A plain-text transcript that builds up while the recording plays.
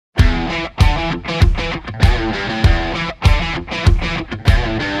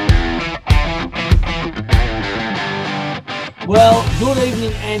Well, good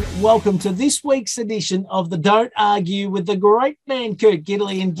evening and welcome to this week's edition of the Don't Argue with the great man, Kurt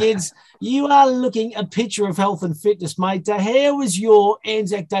Gidley. And Gids, you are looking a picture of health and fitness, mate. How was your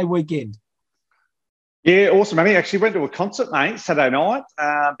Anzac Day weekend? Yeah, awesome, mate. Actually went to a concert, mate, Saturday night.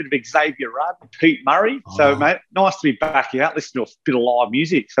 A bit of Xavier Rudd, Pete Murray. Oh. So, mate, nice to be back out, listening to a bit of live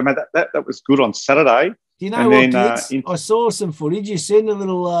music. So, mate, that was good on Saturday. Do you know what, Gids? I saw some footage. You sent a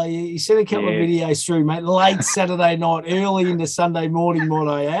little, you sent a couple of videos through, mate, late Saturday night, early into Sunday morning, might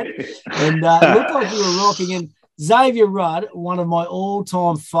I add. And it looked like you were rocking. And Xavier Rudd, one of my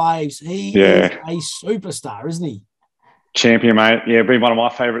all-time faves, he is a superstar, isn't he? Champion, mate. Yeah, been one of my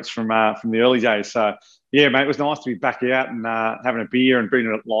favourites from the early days. So, yeah, mate, it was nice to be back out and having a beer and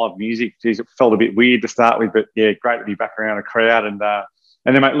bringing live music. Jeez, it felt a bit weird to start with, but, yeah, great to be back around a crowd.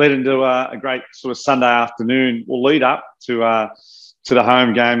 And then, mate, led into a great sort of Sunday afternoon. We'll lead up to the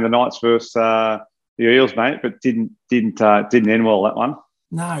home game, the Knights versus the Eels, mate, but didn't end well, that one.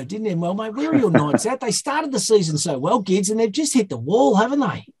 No, it didn't end well, mate. Where are your Knights at? They started the season so well, Gids, and they've just hit the wall, haven't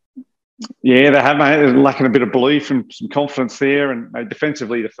they? Yeah, they have, mate. They're lacking a bit of belief and some confidence there. And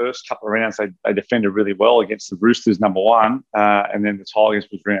defensively, the first couple of rounds, they defended really well against the Roosters, number one, and then the Tigers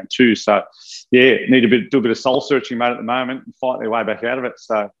was round two. So, yeah, need do a bit of soul searching, mate, at the moment and fight their way back out of it.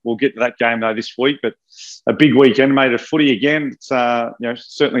 So we'll get to that game, though, this week. But a big weekend, mate, of footy again. It's,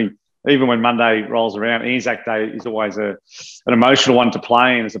 certainly, even when Monday rolls around, Anzac Day is always an emotional one to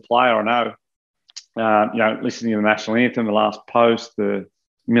play in as a player, I know. Listening to the national anthem, the last post, the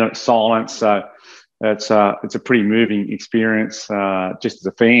minute silence. So it's a pretty moving experience just as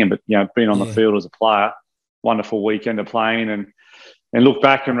a fan, but, being on the field as a player, wonderful weekend of playing and look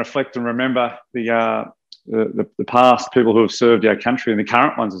back and reflect and remember the past people who have served our country and the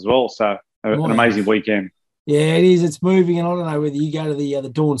current ones as well. So an amazing weekend. Yeah, it is. It's moving, and I don't know whether you go to the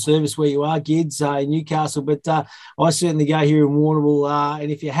dawn service where you are, Gids, in Newcastle, but I certainly go here in Warrnambool,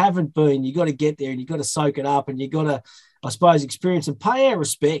 and if you haven't been, you've got to get there and you've got to soak it up and you've got to, I suppose, experience and pay our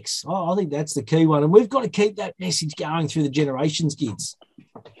respects. I think that's the key one, and we've got to keep that message going through the generations, Gids.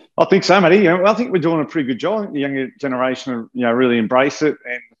 I think so, matey. I think we're doing a pretty good job. I think the younger generation, really embrace it,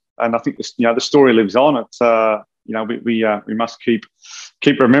 and I think the story lives on. It's we must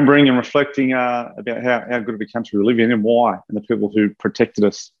keep remembering and reflecting about how good of a country we live in and why, and the people who protected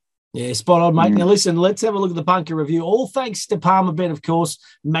us. Yeah, spot on, mate. Now, listen, let's have a look at the bunker review. All thanks to Palmerbet, of course.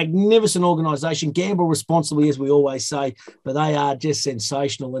 Magnificent organisation. Gamble responsibly, as we always say, but they are just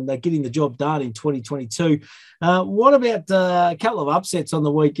sensational, and they're getting the job done in 2022. What about a couple of upsets on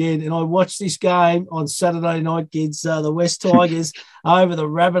the weekend? And I watched this game on Saturday night, Gids, the West Tigers over the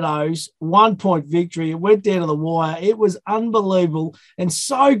Rabbitohs. 1 point victory. It went down to the wire. It was unbelievable and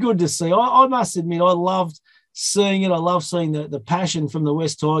so good to see. I must admit, I loved seeing it. I love seeing the passion from the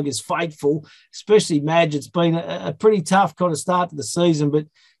West Tigers, faithful, especially Madge. It's been a pretty tough kind of start to the season, but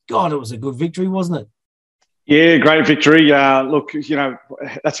God, it was a good victory, wasn't it? Yeah, great victory. Look,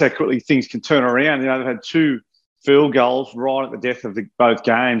 that's how quickly things can turn around. They've had two field goals right at the death of both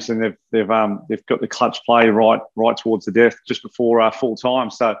games, and they've got the clutch play right towards the death just before full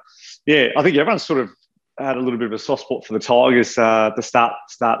time. So, yeah, I think everyone's sort of had a little bit of a soft spot for the Tigers to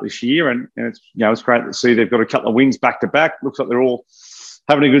start this year, and it's great to see they've got a couple of wins back to back. Looks like they're all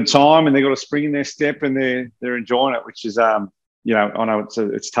having a good time, and they've got a spring in their step, and they're enjoying it. Which is, I know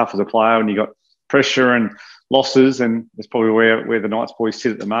it's tough as a player, and you got pressure and losses, and that's probably where the Knights boys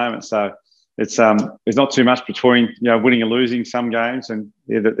sit at the moment. So it's there's not too much between winning and losing some games, and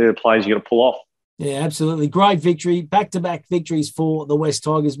they're the plays you got to pull off. Yeah, absolutely. Great victory. Back-to-back victories for the West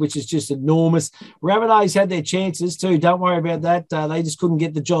Tigers, which is just enormous. Rabbitohs had their chances too. Don't worry about that. They just couldn't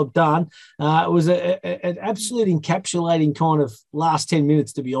get the job done. It was an absolute encapsulating kind of last 10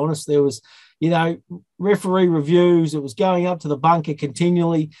 minutes, to be honest. There was, referee reviews. It was going up to the bunker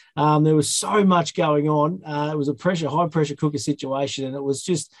continually. There was so much going on. It was a high-pressure cooker situation, and it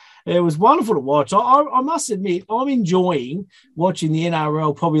was wonderful to watch. I must admit, I'm enjoying watching the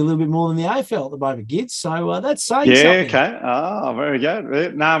NRL probably a little bit more than the AFL at the moment, Gids. So that's saying something. Yeah, okay. Oh, very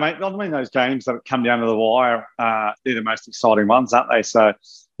good. No, mate, I mean, those games that come down to the wire, they're the most exciting ones, aren't they? So,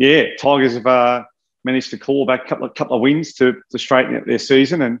 yeah, Tigers have managed to claw back a couple of wins to straighten out their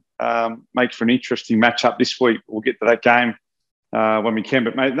season and make for an interesting matchup this week. We'll get to that game when we can.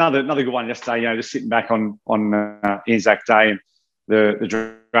 But, mate, another good one yesterday, just sitting back on Anzac Day and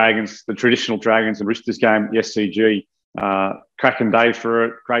the Dragons, the traditional Dragons and Roosters game, the SCG. Cracking day for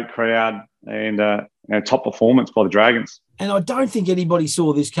it, great crowd, and top performance by the Dragons. And I don't think anybody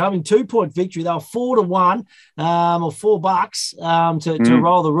saw this coming. 2 point victory. They were 4-1 or $4 to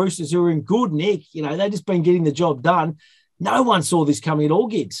roll the Roosters, who were in good nick. They've just been getting the job done. No one saw this coming at all,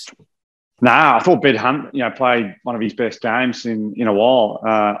 Gids. No, I thought Ben Hunt, played one of his best games in a while.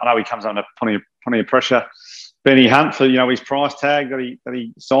 I know he comes under plenty of pressure. Benny Hunt for his price tag that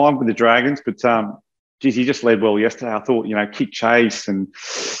he signed with the Dragons, but geez, he just led well yesterday. I thought kick chase and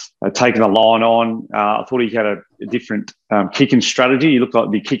taking the line on. I thought he had a different kicking strategy. He looked like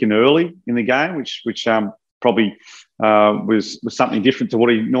he'd be kicking early in the game, which probably was something different to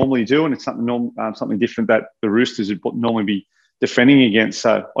what he normally do, and it's something different that the Roosters would normally be defending against.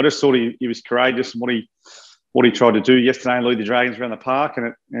 So I just thought he was courageous in what he tried to do yesterday and lead the Dragons around the park,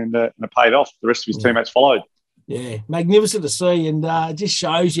 and it paid off. The rest of his teammates followed. Yeah, magnificent to see, and it just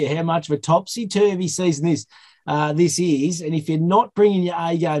shows you how much of a topsy-turvy season this is. And if you're not bringing your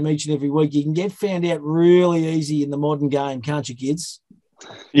A game each and every week, you can get found out really easy in the modern game, can't you, kids?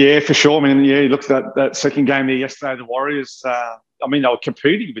 Yeah, for sure. I mean, you looked at that second game there yesterday, the Warriors. They were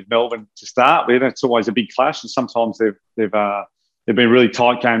competing with Melbourne to start with. It's always a big clash, and sometimes they've been really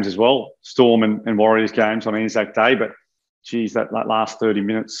tight games as well. Storm and Warriors games on Anzac Day, but geez, that last 30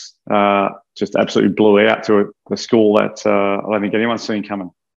 minutes just absolutely blew out to a score that I don't think anyone's seen coming.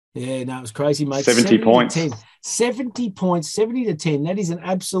 Yeah, no, it was crazy, mate. 70 points. 70 points, 70-10. That is an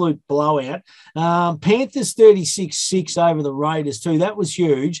absolute blowout. Panthers 36-6 over the Raiders too. That was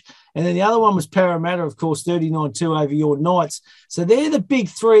huge. And then the other one was Parramatta, of course, 39-2 over your Knights. So they're the big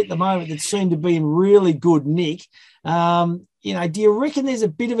three at the moment that seem to be in really good nick. Do you reckon there's a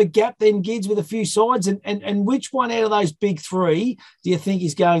bit of a gap then, Gids, with a few sides? And which one out of those big three do you think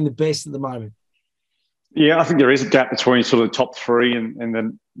is going the best at the moment? Yeah, I think there is a gap between sort of the top three and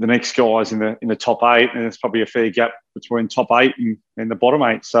the next guys in the top eight, and there's probably a fair gap between top eight and the bottom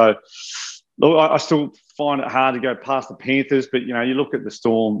eight. So, look, I still find it hard to go past the Panthers, but you look at the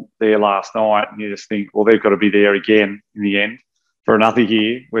Storm there last night, and you just think, well, they've got to be there again in the end for another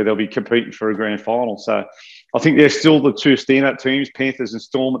year where they'll be competing for a grand final. So, I think they're still the two standout teams, Panthers and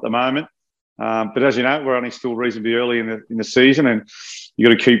Storm, at the moment. But as you know, we're only still reasonably early in the season, and you've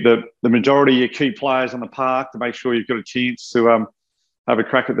got to keep the majority of your key players on the park to make sure you've got a chance to have a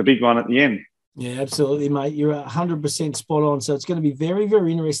crack at the big one at the end. Yeah, absolutely, mate. You're 100% spot on. So it's going to be very,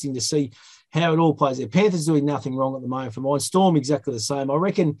 very interesting to see how it all plays out. Panthers doing nothing wrong at the moment for mine. Storm exactly the same. I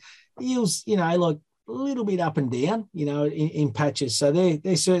reckon Eels, like a little bit up and down, in patches. So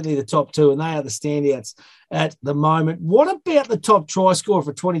they're certainly the top two, and they are the standouts at the moment. What about the top try scorer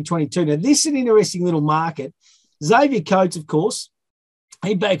for 2022? Now, this is an interesting little market. Xavier Coates, of course,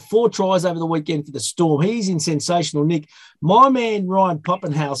 he bagged 4 tries over the weekend for the Storm. He's in sensational nick. My man, Ryan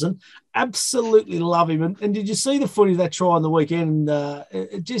Poppenhausen, absolutely love him. And did you see the footage of that try on the weekend?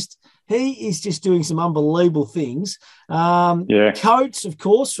 He is just doing some unbelievable things. Coates, of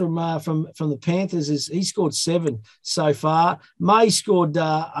course, from the Panthers, he scored 7 so far. May scored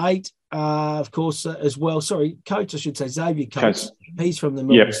 8, of course, as well. Sorry, Coates, I should say, Xavier Coates. He's from the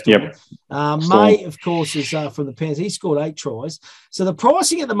Melbourne Storm. May, of course, is from the Panthers. He scored 8 tries. So the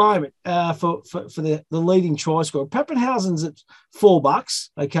pricing at the moment for the leading try scorer, Pappenhausen's at $4.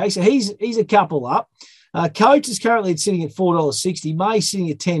 Okay, so he's a couple up. Coates is currently sitting at $4.60. May sitting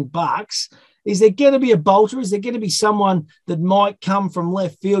at $10. Is there going to be a bolter? Is there going to be someone that might come from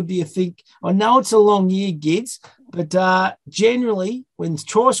left field, do you think? I know it's a long year, Gids, but generally when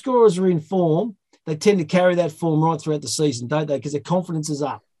try scorers are in form, they tend to carry that form right throughout the season, don't they? Because their confidence is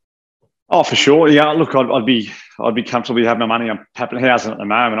up. Oh, for sure. Yeah, look, I'd be comfortable having my money on Pappenhausen at the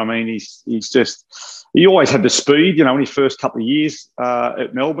moment. I mean, he always had the speed, in his first couple of years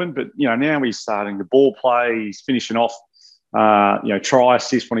at Melbourne, but now he's starting the ball play. He's finishing off, try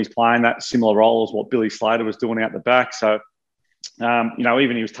assist when he's playing that similar role as what Billy Slater was doing out the back. So,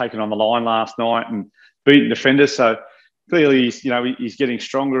 even he was taken on the line last night and beating defenders. So clearly, he's getting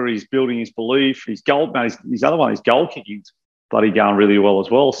stronger. He's building his belief. His goal kicking, bloody going really well as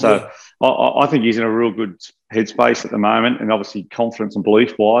well. So yeah. I think he's in a real good headspace at the moment, and obviously confidence and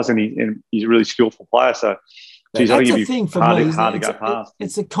belief wise, and he's a really skillful player. So that's the thing for me. Hard to go past.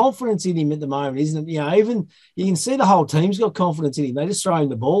 It's the confidence in him at the moment, isn't it? Even you can see the whole team's got confidence in him. They just throw him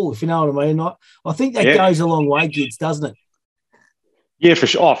the ball, if you know what I mean. I think that goes a long way, kids, doesn't it? Yeah, for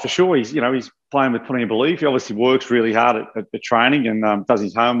sure. For sure, he's playing with plenty of belief. He obviously works really hard at the training and does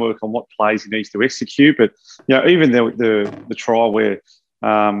his homework on what plays he needs to execute. But even the try where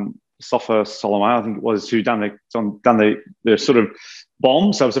Sofa Solomon, I think it was, who done the sort of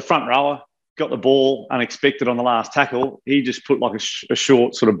bomb. So it was a front rower, got the ball unexpected on the last tackle. He just put like a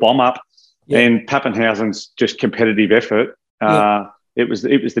short sort of bomb up, and Pappenhausen's just competitive effort. It was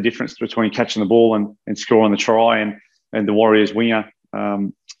the difference between catching the ball and scoring the try, and the Warriors winger,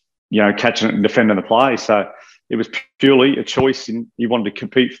 catching it and defending the play. So it was purely a choice, and he wanted to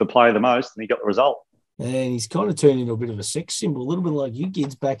compete for the play the most, and he got the result. And he's kind of turned into a bit of a sex symbol, a little bit like you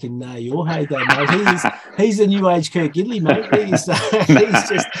kids back in your heyday, mate. He's the new age Kurt Gidley, mate.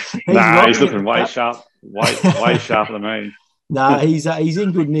 He's looking way sharp, way sharper than me. No, he's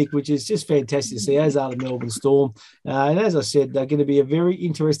in good nick, which is just fantastic to see, as are the Melbourne Storm. And as I said, they're going to be a very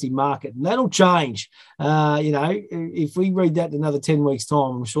interesting market, and that'll change. If we read that in another 10 weeks'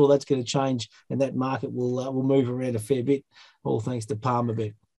 time, I'm sure that's going to change, and that market will move around a fair bit, all thanks to Palmer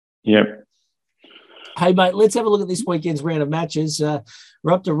Bet. Yep. Hey, mate, let's have a look at this weekend's round of matches.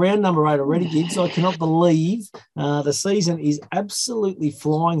 We're up to round number 8 already, kids. I cannot believe the season is absolutely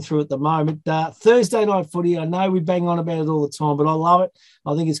flying through at the moment. Thursday night footy, I know we bang on about it all the time, but I love it.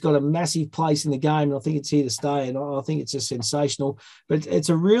 I think it's got a massive place in the game, and I think it's here to stay, and I think it's just sensational. But it's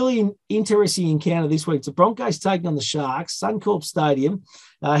a really interesting encounter this week. It's the Broncos taking on the Sharks, Suncorp Stadium.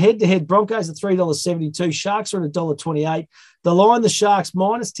 Head-to-head, Broncos at $3.72, Sharks are at $1.28. The line, the Sharks,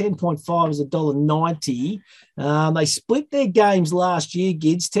 minus 10.5 is $1.90. They split their games last year,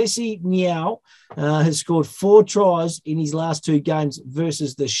 Gids. Tessie Niau has scored 4 tries in his last 2 games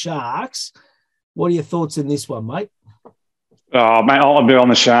versus the Sharks. What are your thoughts in this one, mate? Oh, mate, I'll be on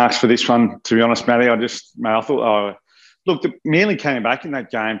the Sharks for this one, to be honest, Matty. I thought, look, Manly came back in that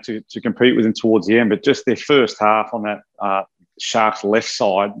game to compete with them towards the end, but just their first half on that Sharks left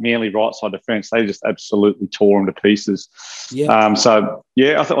side, Manly right side defence, they just absolutely tore them to pieces. Yeah. I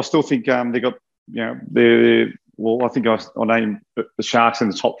still think they got, I think I named the Sharks in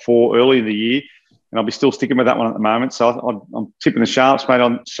the top 4 early in the year, and I'll be still sticking with that one at the moment. So I'm tipping the Sharks, mate,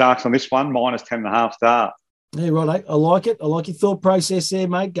 on Sharks on this one, minus 10.5 start. Yeah, right. I like it. I like your thought process there,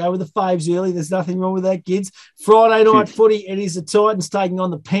 mate. Go with the faves early. There's nothing wrong with that, kids. Friday night footy, it is the Titans taking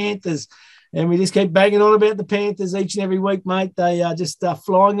on the Panthers. And we just keep banging on about the Panthers each and every week, mate. They are just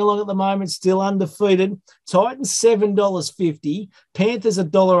flying along at the moment, still undefeated. Titans, $7.50. Panthers,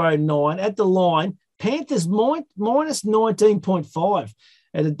 $1.09. At the line, Panthers minus 19.5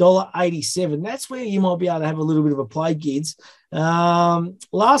 at $1.87. That's where you might be able to have a little bit of a play, kids.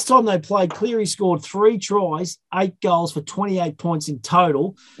 Last time they played, Cleary scored 3 tries, 8 goals for 28 points in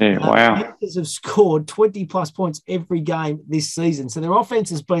total. Yeah, wow. The Panthers have scored 20-plus points every game this season. So their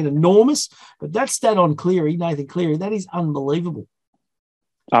offense has been enormous, but that stat on Cleary, Nathan Cleary, that is unbelievable.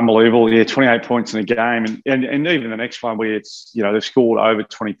 Unbelievable, yeah, 28 points in a game. And even the next one where it's, they've scored over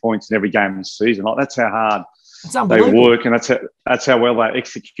 20 points in every game this season. Like, that's how hard they work, and that's how well they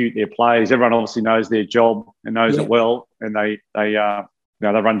execute their plays. Everyone obviously knows their job and knows it well, and they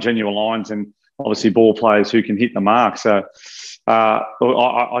run genuine lines, and obviously ball players who can hit the mark. So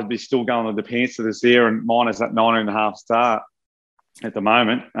I'd be still going with the Panthers there, and minus that 9.5 start at the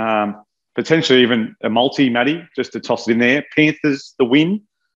moment. Potentially even a multi, Matty, just to toss it in there. Panthers the win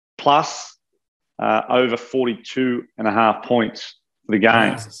plus over 42.5 points for the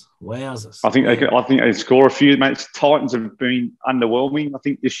game. Wowzers. I think they score a few, mate. Titans have been underwhelming, I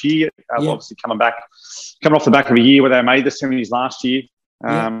think, this year. Obviously coming off the back of a year where they made the semis last year.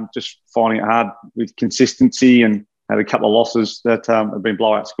 Just finding it hard with consistency, and had a couple of losses that have been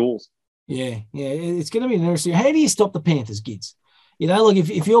blowout scores. Yeah, it's going to be interesting. How do you stop the Panthers, kids? Look,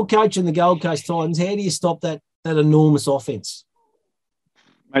 if you're coaching the Gold Coast Titans, how do you stop that enormous offense?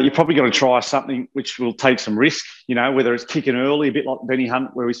 Mate, you probably got to try something which will take some risk, whether it's kicking early, a bit like Benny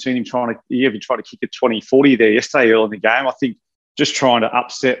Hunt, where we've seen him trying to kick a 20-40 there yesterday early in the game. I think just trying to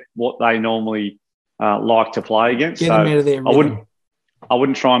upset what they normally like to play against. Get them out of their rhythm. I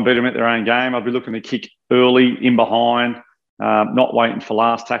wouldn't try and beat them at their own game. I'd be looking to kick early, in behind, not waiting for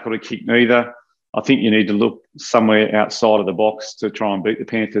last tackle to kick neither. I think you need to look somewhere outside of the box to try and beat the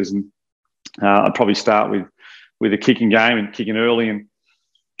Panthers. And I'd probably start with a kicking game and kicking early and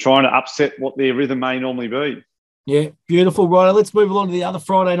trying to upset what their rhythm may normally be. Yeah, beautiful. Right, let's move along to the other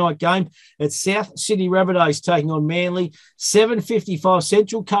Friday night game. It's South Sydney Rabbitohs taking on Manly. 7:55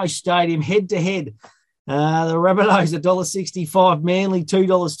 Central Coast Stadium, head-to-head. The Rabbitohs $1.65, Manly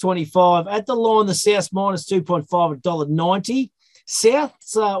 $2.25. At the line, the Souths minus 2.5 at $1.90.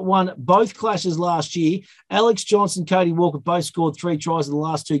 Souths won both clashes last year. Alex Johnson, Cody Walker both scored 3 tries in the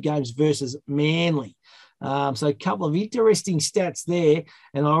last 2 games versus Manly. So a couple of interesting stats there,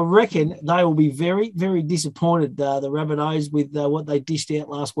 and I reckon they will be very, very disappointed, the Rabbitohs, with what they dished out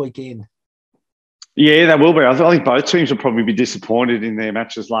last weekend. Yeah, they will be. I think both teams will probably be disappointed in their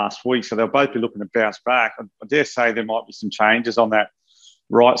matches last week, so they'll both be looking to bounce back. I dare say there might be some changes on that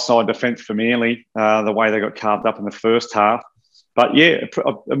right side defence for Manly, the way they got carved up in the first half. But, yeah,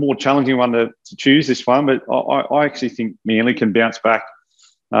 a more challenging one to choose this one, but I actually think Manly can bounce back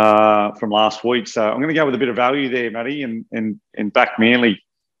from last week. So I'm going to go with a bit of value there, Matty, and back Manly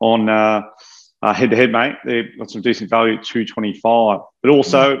on head-to-head, mate. They've got some decent value at 225. But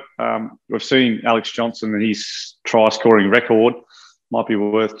also, we've seen Alex Johnson and his try-scoring record. Might be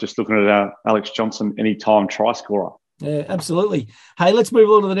worth just looking at Alex Johnson anytime try scorer. Yeah, absolutely. Hey, let's move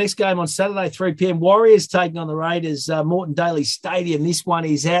on to the next game on Saturday, 3 p.m. Warriors taking on the Raiders, Moreton Daily Stadium. This one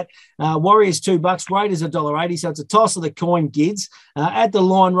is at Warriors $2, Raiders $1.80. So it's a toss of the coin, Gids. At the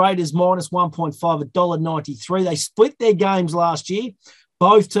line, Raiders minus 1.5, $1.93. They split their games last year.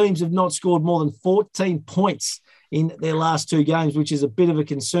 Both teams have not scored more than 14 points in their last two games, which is a bit of a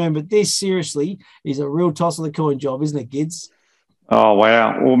concern. But this seriously is a real toss of the coin job, isn't it, Gids? Oh,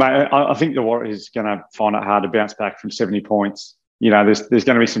 wow. Well, mate, I think the Warriors are going to find it hard to bounce back from 70 points. You know, there's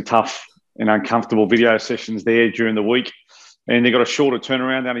going to be some tough and uncomfortable video sessions there during the week. And they've got a shorter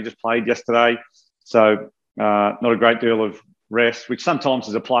turnaround. They only just played yesterday. So not a great deal of rest, which sometimes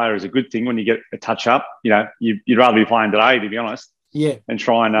as a player is a good thing when you get a touch up. You know, you'd rather be playing today, to be honest. Yeah. And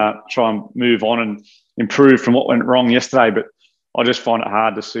try and move on and improve from what went wrong yesterday. But I just find it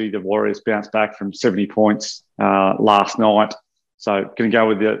hard to see the Warriors bounce back from 70 points last night. So going to go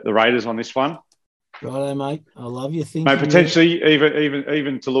with the Raiders on this one. Righto, mate. I love your thinking. Mate, potentially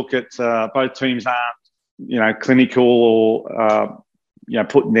even to look at both teams aren't, clinical or,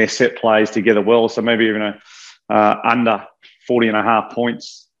 putting their set plays together well. So maybe even under 40.5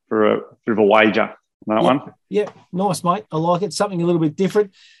 points for a bit of a wager on that one. Yeah, nice, mate. I like it. Something a little bit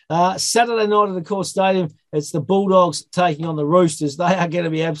different. Saturday night at the Core Stadium, it's the Bulldogs taking on the Roosters. They are going to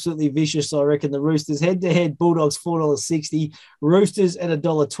be absolutely vicious, I reckon. The Roosters head-to-head, Bulldogs $4.60, Roosters at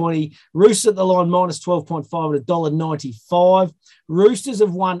 $1.20. Roosters at the line minus 12.5 at $1.95. Roosters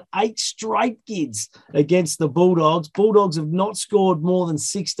have won 8 straight, Gids, against the Bulldogs. Bulldogs have not scored more than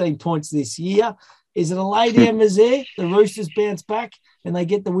 16 points this year. Is it a lay-down misère? The Roosters bounce back and they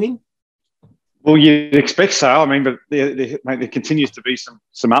get the win? Well, you'd expect so. I mean, but there continues to be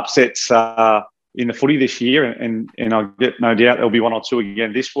some upsets in the footy this year, and I get no doubt there'll be one or two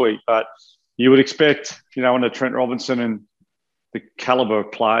again this week. But you would expect, under Trent Robinson and the calibre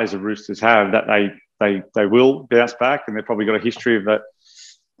of players the Roosters have, that they will bounce back, and they've probably got a history of that.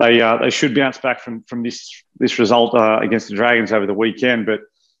 They should bounce back from this result against the Dragons over the weekend. But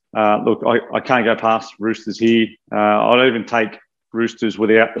look, I can't go past Roosters here. I'd even take Roosters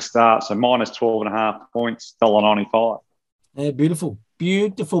without the start, so minus 12.5 points, $1.95. Yeah,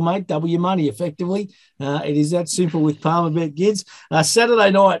 beautiful, mate. Double your money effectively. It is that simple with Palmerbet, Gids. Saturday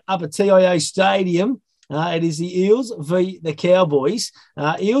night up at TIA Stadium, it is the Eels v the Cowboys.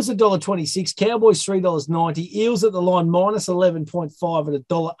 Eels $1.26, Cowboys $3.90. Eels at the line minus 11.5 at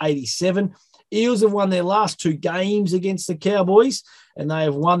 $1.87. Eels have won their last 2 games against the Cowboys, and they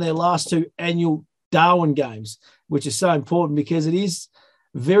have won their last 2 annual Darwin games, which is so important because it is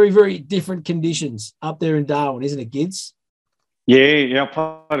very, very different conditions up there in Darwin, isn't it, Gids? Yeah, I've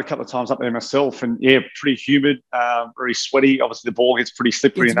played a couple of times up there myself, and pretty humid, very sweaty. Obviously, the ball gets pretty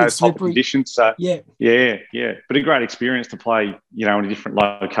slippery in those type of conditions. So yeah, but a great experience to play, in a different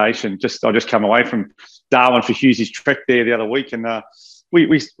location. I just come away from Darwin for Hughes' trek there the other week, and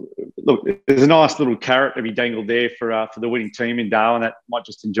we look. There's a nice little carrot to be dangled there for the winning team in Darwin that might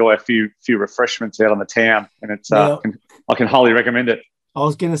just enjoy a few refreshments out on the town, and it's I can highly recommend it. I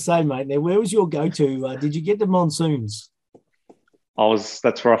was going to say, mate. Now, where was your go-to? Did you get the Monsoons?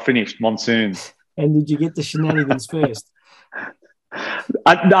 That's where I finished, Monsoons. And did you get the Shenanigans first? No.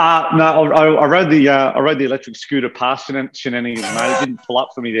 I rode the electric scooter past Shenanigans, mate. It didn't pull up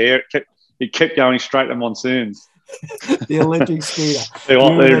for me there. It kept going straight to Monsoons. The electric scooter.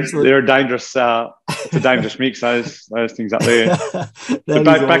 They're a dangerous. It's a dangerous mix. Those things up there. But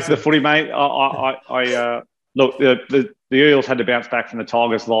back to the footy, mate. I look. The Eels had to bounce back from the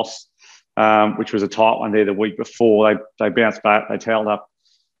Tigers' loss, which was a tight one there the week before. They bounced back. They tailed up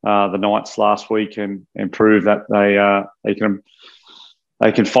the Knights last week and proved that they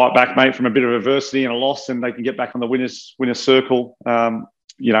can fight back, mate, from a bit of adversity and a loss, and they can get back on the winners circle.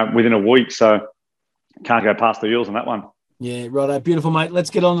 Within a week. So. Can't go past the Eels on that one. Yeah, righto. Beautiful, mate. Let's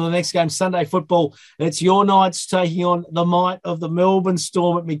get on to the next game. Sunday football. It's your Knights taking on the might of the Melbourne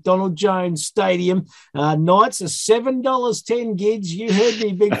Storm at McDonald Jones Stadium. Knights are $7.10, Gids. You heard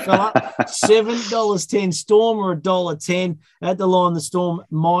me, big fella. $7.10. Storm are $1.10. At the line, the Storm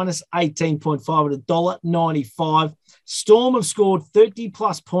minus 18.5 at $1.95. Storm have scored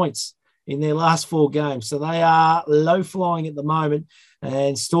 30-plus points in their last 4 games. So they are low-flying at the moment.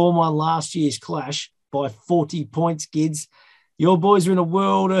 And Storm won last year's clash by 40 points, Gids. Your boys are in a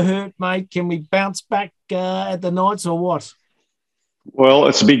world of hurt, mate. Can we bounce back at the Knights or what? Well,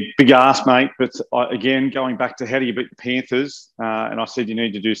 it's a big ask, mate. But again, going back to how do you beat the Panthers, and I said you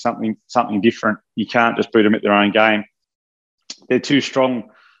need to do something different. You can't just beat them at their own game. They're too strong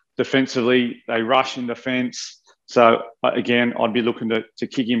defensively, they rush in defence. So, again, I'd be looking to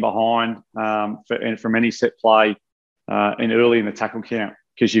kick in behind from any set play and early in the tackle count,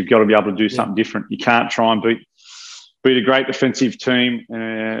 because you've got to be able to do something different. You can't try and beat a great defensive team,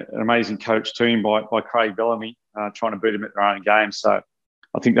 an amazing coach team by Craig Bellamy, trying to beat them at their own game. So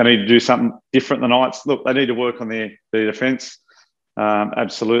I think they need to do something different. The Knights, look, they need to work on their defence.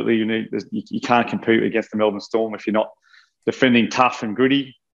 Absolutely, you can't compete against the Melbourne Storm if you're not defending tough and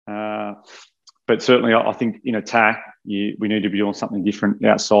gritty. But certainly, I think in attack, we need to be doing something different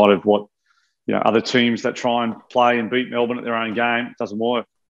outside of what other teams that try and play and beat Melbourne at their own game. It doesn't work.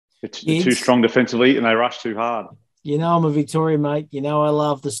 They're too strong defensively and they rush too hard. I'm a Victorian, mate. I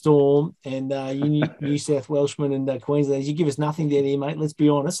love the Storm, and you New South Welshmen and Queenslanders, you give us nothing down here, mate. Let's be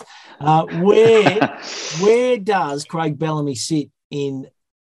honest. Where does Craig Bellamy sit in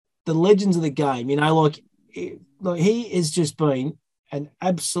the legends of the game? He has just been an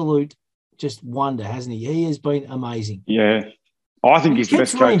absolute just wonder, hasn't he? He has been amazing. Yeah. I think he's the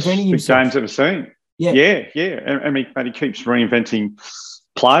best coach the game's ever seen. Yeah. And he keeps reinventing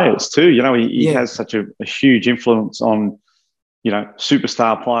players too. He has such a huge influence on,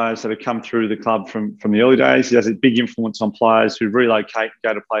 superstar players that have come through the club from the early days. He has a big influence on players who relocate and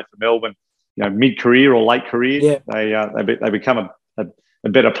go to play for Melbourne, mid-career or late career. Yeah. They become a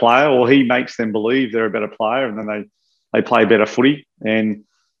better player, or he makes them believe they're a better player, and then they play better footy. And,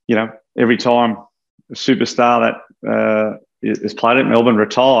 every time a superstar that is played at Melbourne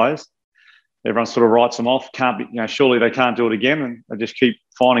retires, everyone sort of writes them off. Surely they can't do it again, and they just keep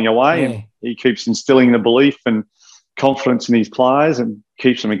finding a way. And he keeps instilling the belief and confidence in his players and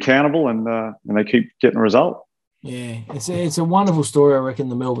keeps them accountable, and they keep getting a result. Yeah, it's a wonderful story, I reckon,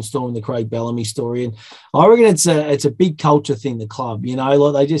 the Melbourne Storm and the Craig Bellamy story, and I reckon it's a big culture thing. The club,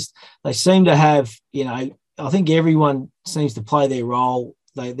 they seem to have, I think everyone seems to play their role.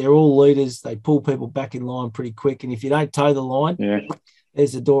 They're all leaders. They pull people back in line pretty quick, and if you don't toe the line,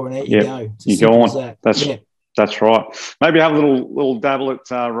 there's the door, and out you go. You go on. That's right. Maybe have a little dabble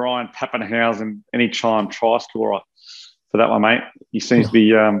at Ryan Pappenhausen, anytime try scorer for that one, mate. He seems to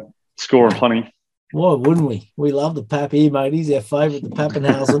be scoring plenty. Why wouldn't we? We love the Pap here, mate. He's our favourite, the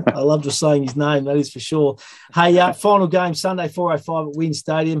Pappenhausen. I love just saying his name, that is for sure. Hey, final game, Sunday, 4:05 at Wynn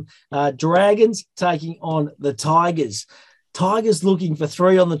Stadium. Dragons taking on the Tigers. Tigers looking for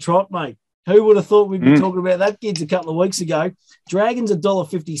 3 on the trot, mate. Who would have thought we'd be talking about that, kids, a couple of weeks ago? Dragons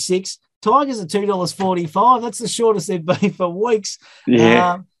 $1.56. Tigers are $2.45. That's the shortest they've been for weeks.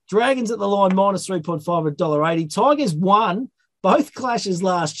 Yeah. Dragons at the line minus 3.5 at $1.80. Tigers won both clashes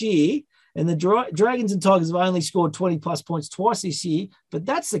last year, and the Dragons and Tigers have only scored 20-plus points twice this year, but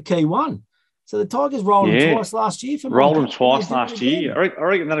that's the key one. So the Tigers rolled them twice last year. Rolled them twice last year. I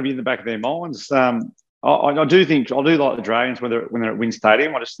reckon that'll be in the back of their minds. I do like the Dragons when they're at Wynn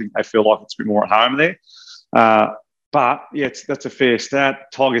Stadium. I just think they feel like it's a bit more at home there. But that's a fair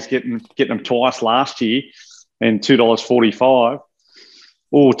stat. Tigers getting them twice last year and $2.45.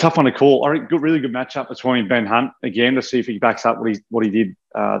 Oh, tough one to call. I think really good matchup between Ben Hunt again to see if he backs up what he did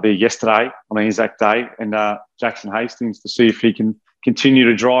there yesterday on the Anzac Day, and Jackson Hastings to see if he can continue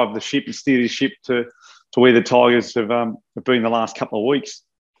to drive the ship and steer the ship to where the Tigers have been the last couple of weeks.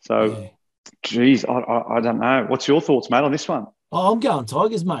 So. Geez, I don't know. What's your thoughts, mate, on this one? Oh, I'm going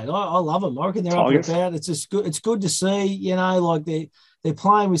Tigers, mate. I love them. I reckon they're Tigers. Up and about. It's just good. It's good to see. They're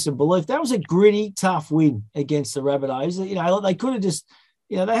playing with some belief. That was a gritty, tough win against the Rabbitohs. They could have just,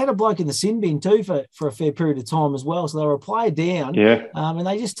 they had a bloke in the sin bin too for a fair period of time as well. So they were a player down. Yeah. And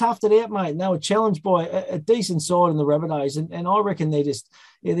they just toughed it out, mate. And they were challenged by a decent side in the Rabbitohs, and I reckon they're just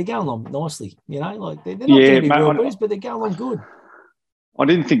they're going along nicely. They're not going to be real winners, but they're going along good. I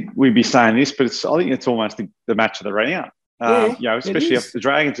didn't think we'd be saying this, but I think it's almost the match of the round. Especially if the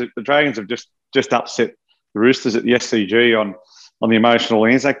Dragons. The Dragons have just upset the Roosters at the SCG on the emotional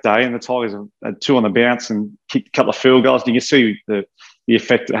Anzac Day, and the Tigers have had 2 on the bounce and kicked a couple of field goals. And you can see the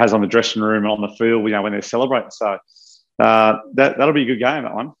effect it has on the dressing room and on the field, when they're celebrating. So that'll be a good game.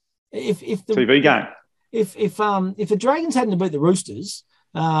 That one. If the TV game. If the Dragons hadn't beat the Roosters,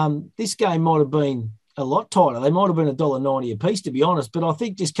 this game might have been a lot tighter. They might have been $1.90 a piece, to be honest. But I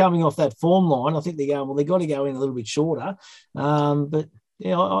think just coming off that form line, I think they're going, they've got to go in a little bit shorter. But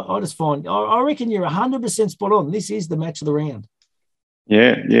I just find, I reckon you're 100% spot on. This is the match of the round.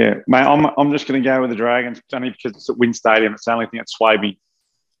 Yeah, mate. I'm just going to go with the Dragons only because it's at Wynn Stadium. It's the only thing that swayed me.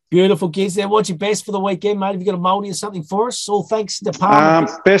 Beautiful, kids. There, what's your best for the weekend, mate? Have you got a mouldy or something for us? All thanks to Palmer.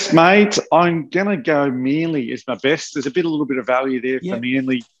 Best, mate. I'm going to go Manly as my best. There's a little bit of value there for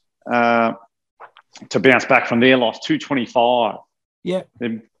Manly to bounce back from their loss, 225. Yeah.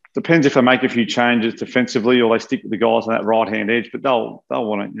 They're Depends if they make a few changes defensively or they stick with the guys on that right-hand edge. But they'll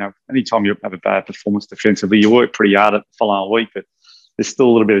want to, anytime you have a bad performance defensively, you work pretty hard at the following week. But there's still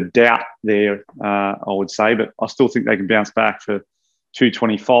a little bit of doubt there, I would say. But I still think they can bounce back for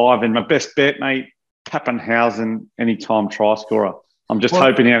 225. And my best bet, mate, Pappenhausen, anytime try scorer. I'm just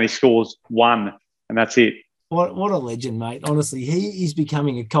hoping he only scores one, and that's it. What a legend, mate. Honestly, he's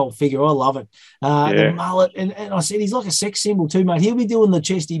becoming a cult figure. I love it. The mullet. And I said he's like a sex symbol too, mate. He'll be doing the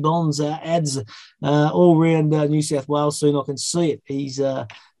Chesty Bonds ads all around New South Wales soon. I can see it. He's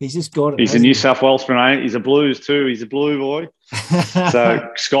just got it. He's a New South Welshman, mate. He's a Blues too. He's a blue boy. So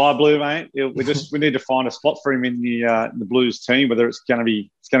sky blue, mate. We need to find a spot for him in the Blues team. Whether it's going to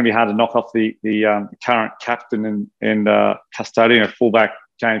be hard to knock off the current captain and custodian of fullback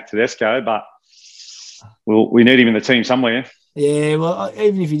James Tedesco, but we need him in the team somewhere. Yeah, well,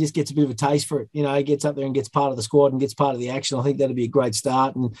 even if he just gets a bit of a taste for it, he gets up there and gets part of the squad and gets part of the action, I think that'd be a great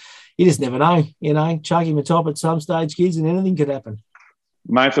start. And you just never know, chuck him atop at some stage, kids, and anything could happen.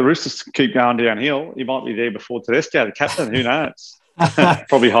 Mate, if the Roosters keep going downhill, he might be there before Tedesco, the captain. Who knows?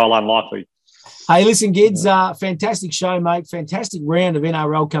 Probably highly unlikely. Hey, listen, Gids, fantastic show, mate. Fantastic round of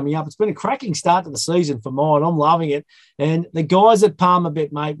NRL coming up. It's been a cracking start to the season for mine. I'm loving it. And the guys at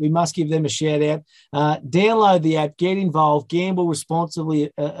Palmerbet, mate, we must give them a shout out. Download the app, get involved, gamble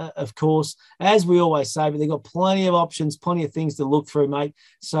responsibly, of course, as we always say, but they've got plenty of options, plenty of things to look through, mate.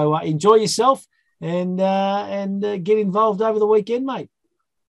 So enjoy yourself and get involved over the weekend, mate.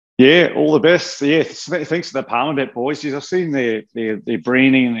 Yeah, all the best. Yeah, thanks to the Palmerbet boys. I've seen their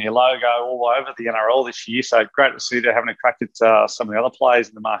branding and their logo all over the NRL this year. So great to see they're having a crack at some of the other players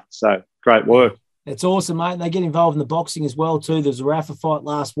in the market. So great work. It's awesome, mate. And they get involved in the boxing as well too. There was a Rafa fight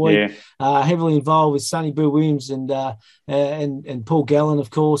last week. Yeah. Heavily involved with Sonny Boo Williams and Paul Gallen,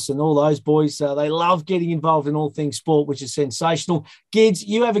 of course, and all those boys. They love getting involved in all things sport, which is sensational. Gids,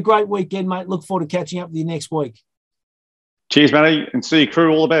 you have a great weekend, mate. Look forward to catching up with you next week. Cheers, Matty, and see you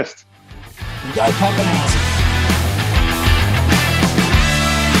crew. All the best. Go Pappenhausen.